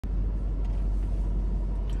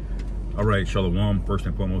All right, Shalom. First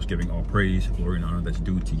and foremost, giving all praise, glory, and honor that's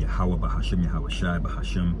due to Yahweh, Bahashim, Yahweh Shai,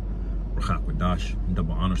 Bahashim, Rachak Wadash.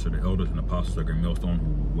 Double honors to the elders and apostles of Great Millstone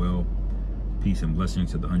who were well. Peace and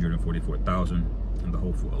blessings to the 144,000 and the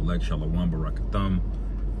hopeful elect. Shalom, Barakathum.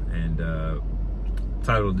 And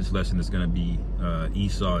title of this lesson is going to be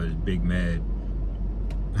Esau is Big Mad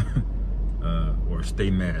or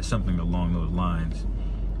Stay Mad, something along those lines.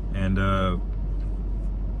 And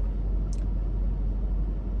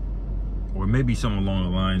or maybe something along the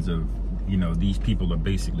lines of, you know, these people are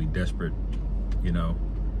basically desperate, you know.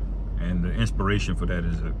 And the inspiration for that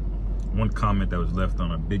is one comment that was left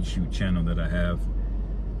on a Big Shoot channel that I have,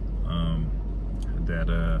 that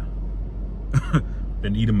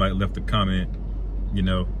then Edomite left a comment, you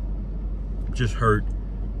know, just hurt,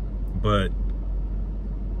 but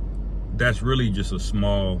that's really just a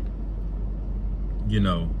small, you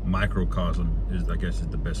know, microcosm is, I guess, is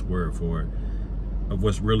the best word for it, of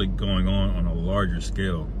what's really going on a larger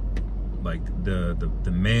scale. Like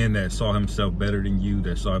the man that saw himself better than you,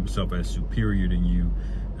 that saw himself as superior than you,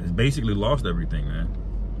 has basically lost everything, man.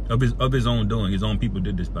 Of his own doing. His own people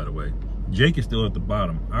did this, by the way. Jake is still at the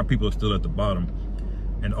bottom. Our people are still at the bottom.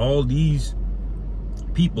 And all these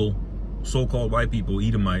people, so-called white people,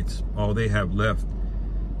 Edomites, all they have left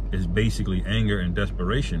is basically anger and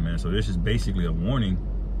desperation, man. So this is basically a warning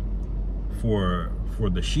for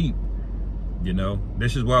the sheep. You know,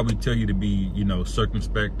 this is why we tell you to be, you know,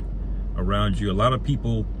 circumspect around you. A lot of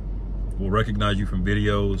people will recognize you from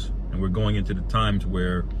videos, and we're going into the times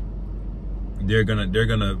where they're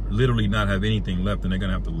gonna literally not have anything left, and they're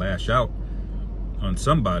gonna have to lash out on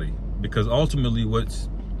somebody, because ultimately what's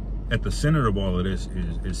at the center of all of this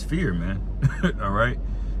is fear, man. All right,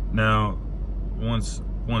 now one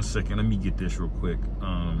second, let me get this real quick.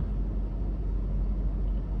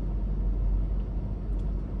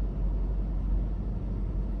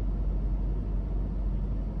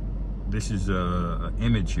 This is an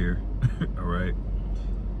image here, all right,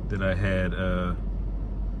 that I had. The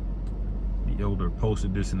elder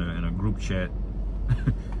posted this in a group chat.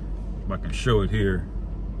 If I can show it here,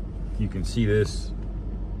 you can see this.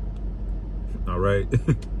 All right.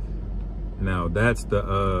 Now that's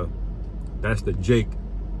the Jake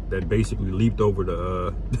that basically leaped over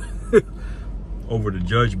the over the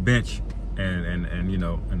judge bench and you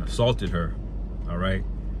know, and assaulted her. All right.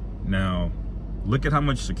 Now look at how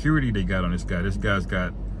much security they got on this guy. This guy's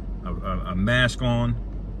got a mask on.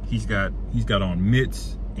 He's got on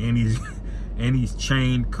mitts, and he's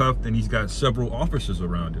chained, cuffed, and he's got several officers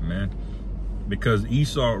around him, man. Because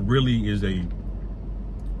Esau really is a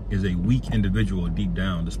weak individual deep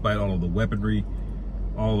down, despite all of the weaponry,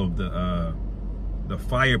 all of the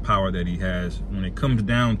firepower that he has. When it comes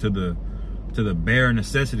down to the bare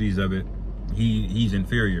necessities of it, he's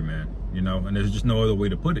inferior, man. You know, and there's just no other way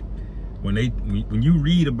to put it. When you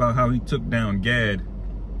read about how he took down Gad,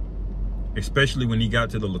 especially when he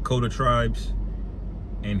got to the Lakota tribes,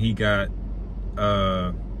 and he got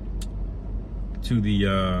to the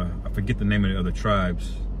I forget the name of the other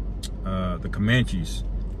tribes, the Comanches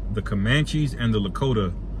and the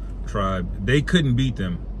Lakota tribe, they couldn't beat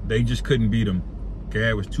them. They just couldn't beat them.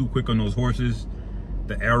 Gad was too quick on those horses.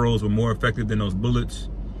 The arrows were more effective than those bullets.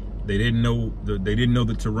 They didn't know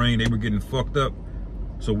the terrain. They were getting fucked up.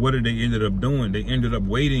 So what did they ended up doing? They ended up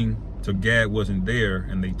waiting till Gad wasn't there,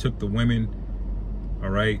 and they took the women.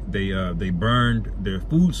 All right, they burned their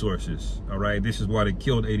food sources. All right, this is why they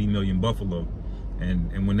killed 80 million buffalo.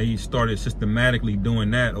 And when they started systematically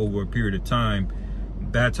doing that over a period of time,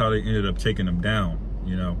 that's how they ended up taking them down.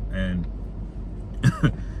 You know, and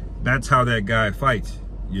that's how that guy fights.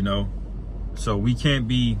 You know, so we can't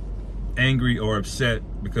be angry or upset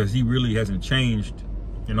because he really hasn't changed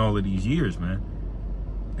in all of these years, man.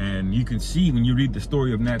 And you can see when you read the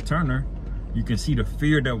story of Nat Turner, you can see the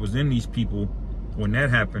fear that was in these people when that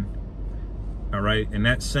happened. All right, and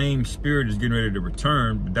that same spirit is getting ready to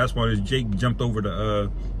return. But that's why this Jake jumped over the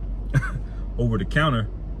over the counter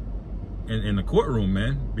in the courtroom,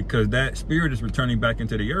 man, because that spirit is returning back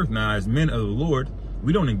into the earth. Now, as men of the Lord,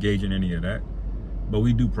 we don't engage in any of that, but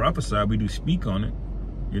we do prophesy, we do speak on it.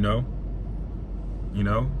 You know.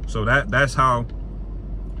 So that's how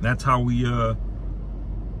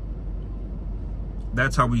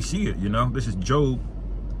we see it. You know, this is Job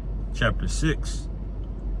chapter 6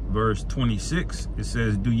 verse 26. It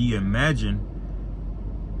says, do ye imagine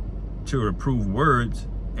to reprove words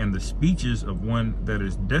and the speeches of one that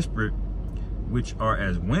is desperate, which are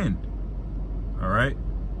as wind? All right,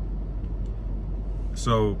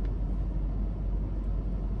 so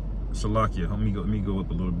Salakia, let me go up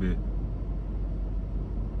a little bit.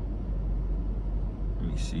 Let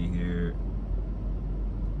me see here.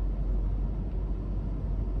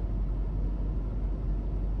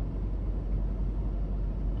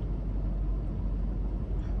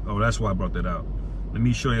 that's why I brought that out. Let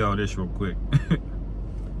me show y'all this real quick.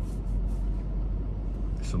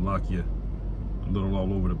 Salakia, a little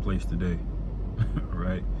all over the place today. All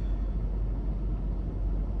right.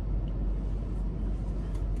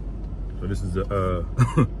 So this is a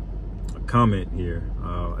comment here.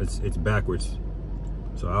 It's backwards,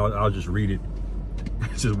 so I'll just read it.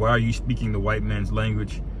 It says, "Why are you speaking the white man's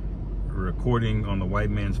language, recording on the white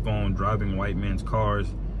man's phone, driving white man's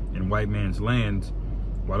cars in white man's lands?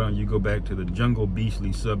 Why don't you go back to the jungle,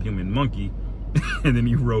 beastly subhuman monkey?" And then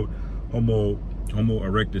he wrote, Homo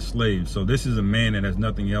erectus slave. So this is a man that has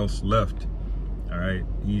nothing else left. All right,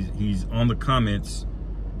 he's on the comments.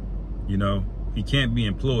 You know, he can't be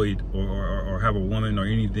employed or have a woman or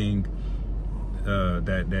anything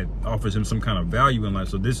that offers him some kind of value in life.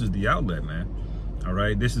 So this is the outlet, man. All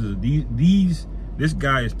right, this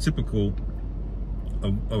guy is typical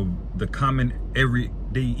of the common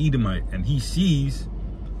everyday Edomite, and he sees.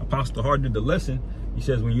 Apostle Hard did the lesson. He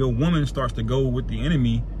says when your woman starts to go with the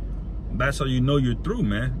enemy, that's how you know you're through,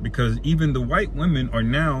 man. Because even the white women are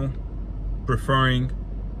now preferring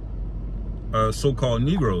so-called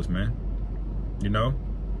Negroes, man. You know,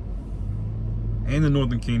 and the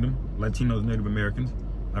Northern Kingdom, Latinos, Native Americans.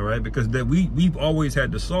 All right, because that we've always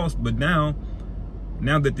had the sauce, but now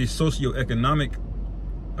that this socioeconomic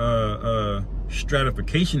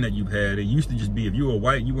stratification that you've had, it used to just be if you were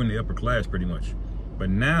white, you were in the upper class pretty much. But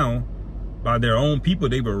now, by their own people,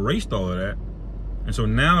 they've erased all of that. And so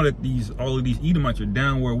now that all of these Edomites are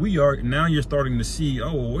down where we are, now you're starting to see,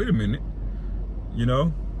 oh, well, wait a minute. You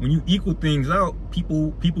know, when you equal things out,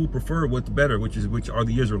 people prefer what's better, which are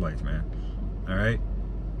the Israelites, man. All right.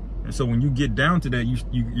 And so when you get down to that,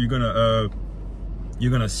 you're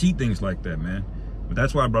gonna see things like that, man. But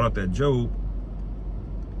that's why I brought up that Job.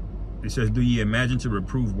 It says, "Do ye imagine to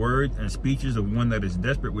reprove words and speeches of one that is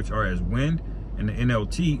desperate, which are as wind?" In the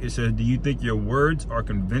NLT, it says, "Do you think your words are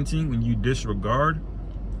convincing when you disregard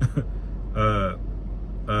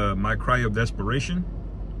my cry of desperation?"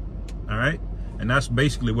 All right, and that's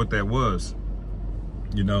basically what that was.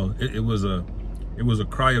 You know, it was a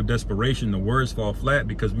cry of desperation. The words fall flat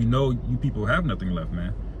because we know you people have nothing left,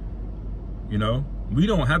 man. You know, we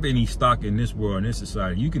don't have any stock in this world, in this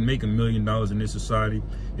society. You can make $1 million in this society.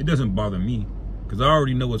 It doesn't bother me because I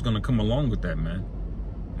already know what's going to come along with that, man.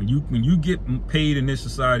 When you get paid in this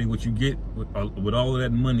society, what you get with all of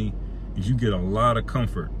that money is you get a lot of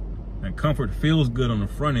comfort. And comfort feels good on the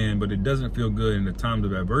front end, but it doesn't feel good in the times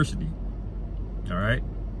of adversity. All right?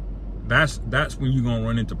 That's when you're going to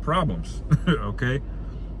run into problems, okay?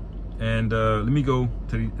 And let me go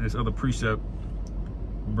to this other precept.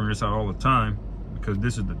 We bring this out all the time because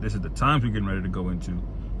this is the times we're getting ready to go into.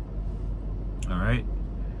 All right?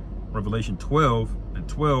 Revelation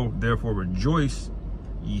 12:12, "Therefore rejoice,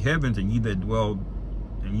 ye heavens, and ye that dwell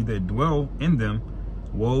in them.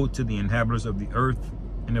 Woe to the inhabitants of the earth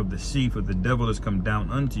and of the sea, for the devil is come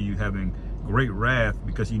down unto you, having great wrath,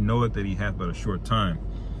 because he knoweth that he hath but a short time."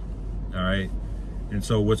 All right. And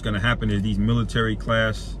so what's going to happen is these military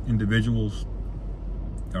class individuals,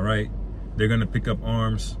 all right, they're going to pick up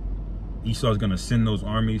arms. Esau's going to send those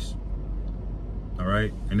armies. All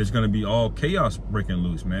right. And there's going to be all chaos breaking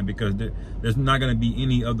loose, man, because there's not going to be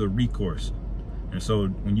any other recourse. And so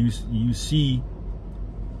when you see,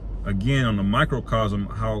 again, on the microcosm,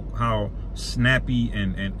 how snappy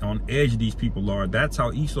and on edge these people are, that's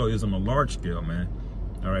how Esau is on a large scale, man.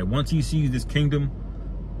 All right. Once he sees this kingdom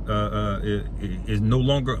is no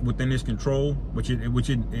longer within his control, which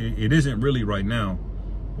it isn't really right now.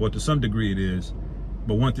 Well, to some degree it is.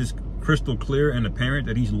 But once it's crystal clear and apparent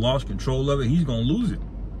that he's lost control of it, he's going to lose it.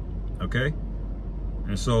 Okay?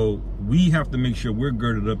 And so we have to make sure we're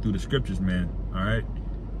girded up through the scriptures, man. All right?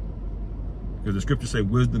 Because the scriptures say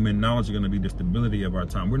wisdom and knowledge are going to be the stability of our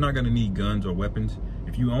time. We're not going to need guns or weapons.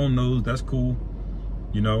 If you own those, that's cool,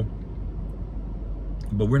 you know.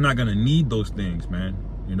 But we're not going to need those things, man.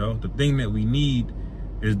 You know, the thing that we need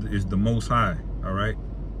is the Most High. All right.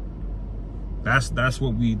 That's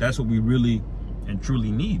what we really and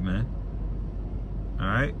truly need, man. All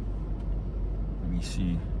right. Let me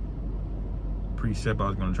see. Precept I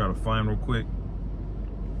was going to try to find real quick.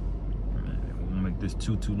 I won't make this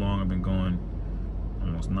too long. I've been going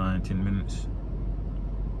almost 9-10 minutes.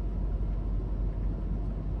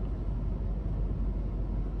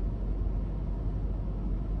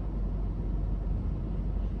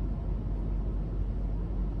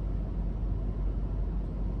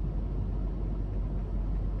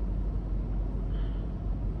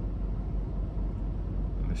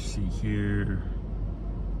 Let's see here.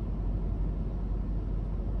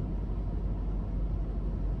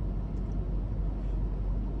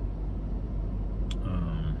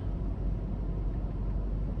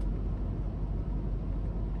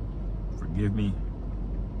 forgive me.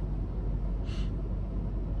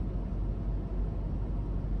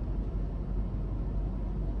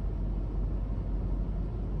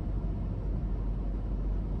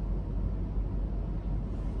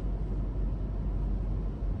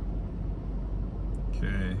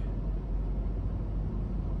 Okay.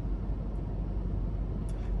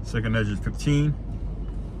 2nd Ezra 15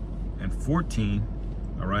 and 14.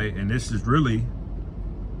 All right, and this is really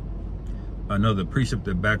another precept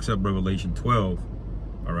that backs up Revelation 12.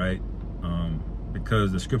 All right,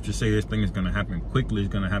 because the scriptures say this thing is going to happen quickly.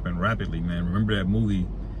 It's going to happen rapidly, man. Remember that movie,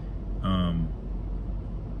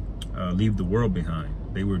 Leave the World Behind?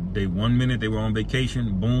 They 1 minute they were on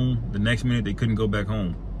vacation, boom. The next minute they couldn't go back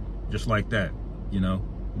home, just like that. You know.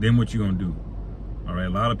 Then what you gonna do? All right, a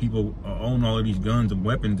lot of people own all of these guns and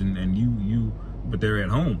weapons, and but they're at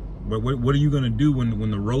home. But what are you gonna do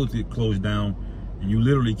when the roads get closed down and you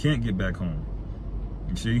literally can't get back home?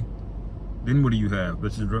 You see? Then what do you have?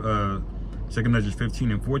 This is 2nd Ezra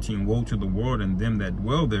 15 and 14. Woe to the world and them that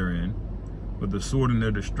dwell therein, for the sword and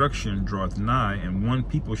their destruction draweth nigh, and one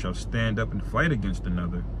people shall stand up and fight against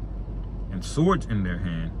another, and swords in their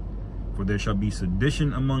hand. For there shall be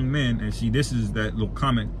sedition among men. And see, this is that little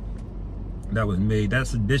comment that was made. That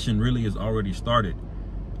sedition really has already started.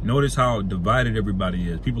 Notice how divided everybody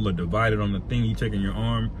is. People are divided on the thing you take in your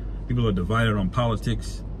arm. People are divided on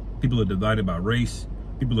politics. People are divided by race.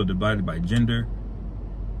 People are divided by gender.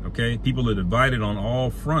 Okay? People are divided on all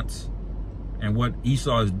fronts. And what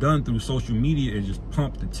Esau has done through social media is just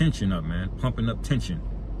pump the tension up, man. Pumping up tension.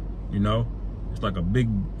 You know? It's like a big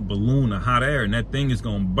balloon of hot air, and that thing is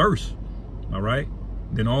going to burst. All right?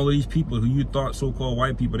 Then all of these people who you thought so-called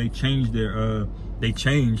white people, they changed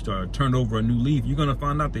or turned over a new leaf. You're going to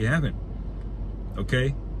find out they haven't.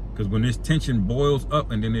 Okay? Because when this tension boils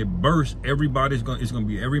up and then it bursts, it's going to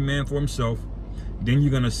be every man for himself. Then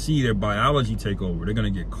you're going to see their biology take over. They're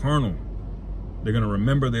going to get carnal. They're going to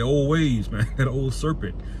remember their old ways, man. That old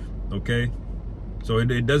serpent. Okay? So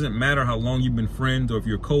it doesn't matter how long you've been friends, or if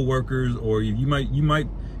you're co-workers, or it might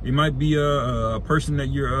be a person that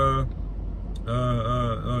you're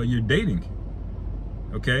dating.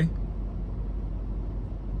 Okay?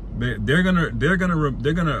 They're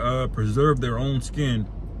gonna preserve their own skin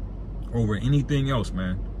over anything else,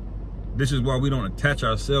 man. This is why we don't attach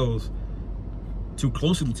ourselves too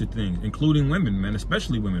closely to things, including women, man,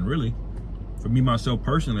 especially women, really. For me, myself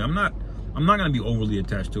personally, I'm not gonna be overly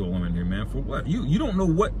attached to a woman here, man. For what? You don't know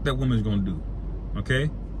what that woman's gonna do.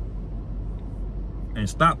 Okay? And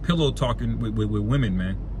stop pillow talking with women,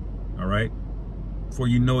 man. All right? Before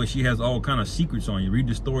you know it, she has all kind of secrets on you. Read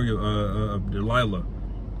the story of Delilah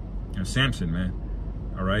and Samson, man.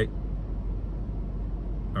 All right?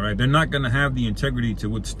 All right? They're not gonna have the integrity to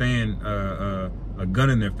withstand a gun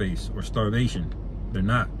in their face or starvation. They're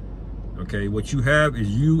not. Okay, what you have is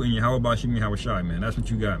you and Yahweh Bashim Yahweh Shai, man. That's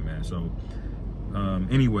what you got, man. So,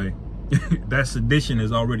 anyway, that sedition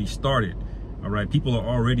has already started. All right, people are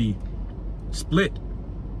already split.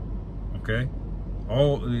 Okay,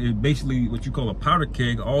 basically what you call a powder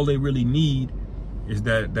keg. All they really need is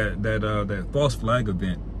that false flag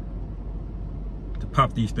event to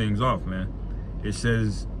pop these things off, man. It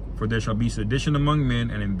says, "For there shall be sedition among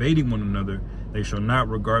men, and invading one another. They shall not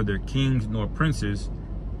regard their kings nor princes,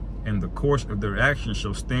 and the course of their actions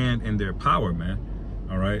shall stand in their power," man.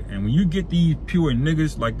 All right. And when you get these pure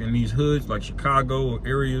niggas, like in these hoods, like Chicago or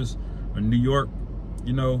areas, or New York,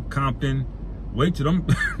 you know, Compton, wait till them,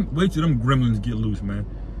 wait till them gremlins get loose, man.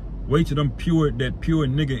 Wait till that pure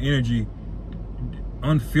nigga energy,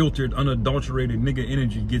 unfiltered, unadulterated nigga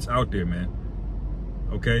energy gets out there, man.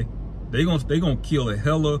 Okay. They gonna kill a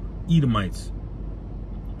hella Edomites.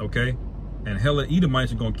 Okay. And hella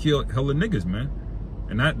Edomites are gonna kill hella niggas, man.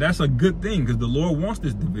 And that's a good thing, because the Lord wants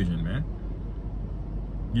this division, man.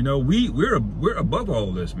 You know, we're above all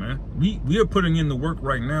of this, man. We are putting in the work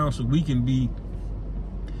right now so we can be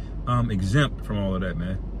exempt from all of that,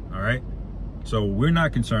 man. All right? So we're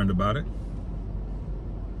not concerned about it.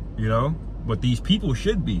 You know? But these people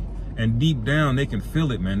should be. And deep down, they can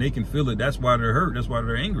feel it, man. They can feel it. That's why they're hurt. That's why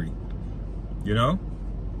they're angry. You know?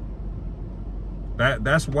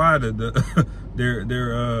 That's why you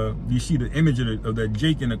see the image of that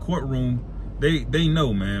Jake in the courtroom. They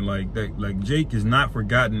know, man, like Jake has not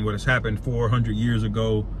forgotten what has happened 400 years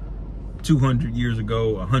ago, 200 years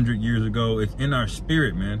ago, 100 years ago. It's in our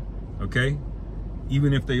spirit, man. Okay?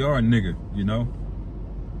 Even if they are a nigga, you know?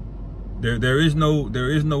 There is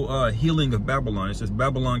no healing of Babylon. It says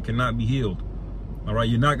Babylon cannot be healed. All right?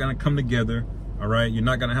 You're not going to come together. All right? You're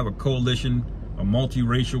not going to have a coalition, a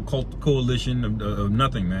multiracial coalition of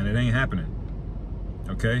nothing, man. It ain't happening.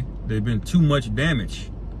 Okay? There's been too much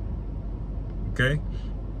damage. Okay?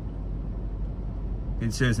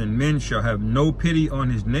 It says, and men shall have no pity on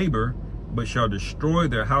his neighbor, but shall destroy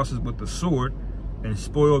their houses with the sword and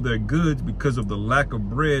spoil their goods because of the lack of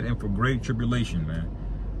bread and for great tribulation, man.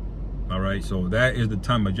 All right, so that is the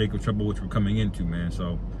time of Jacob's trouble, which we're coming into, man.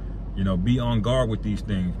 So, you know, be on guard with these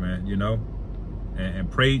things, man, you know,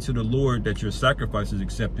 and pray to the Lord that your sacrifice is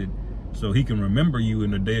accepted so he can remember you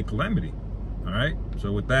in the day of calamity. All right,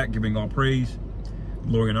 so with that, giving all praise,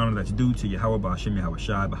 glory, and honor that's due to Yahweh, Ba'ashem, Yahweh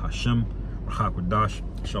Shai, Ba'Hashem,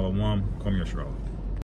 Rahakwadash, Shalom, Kwam Yashra.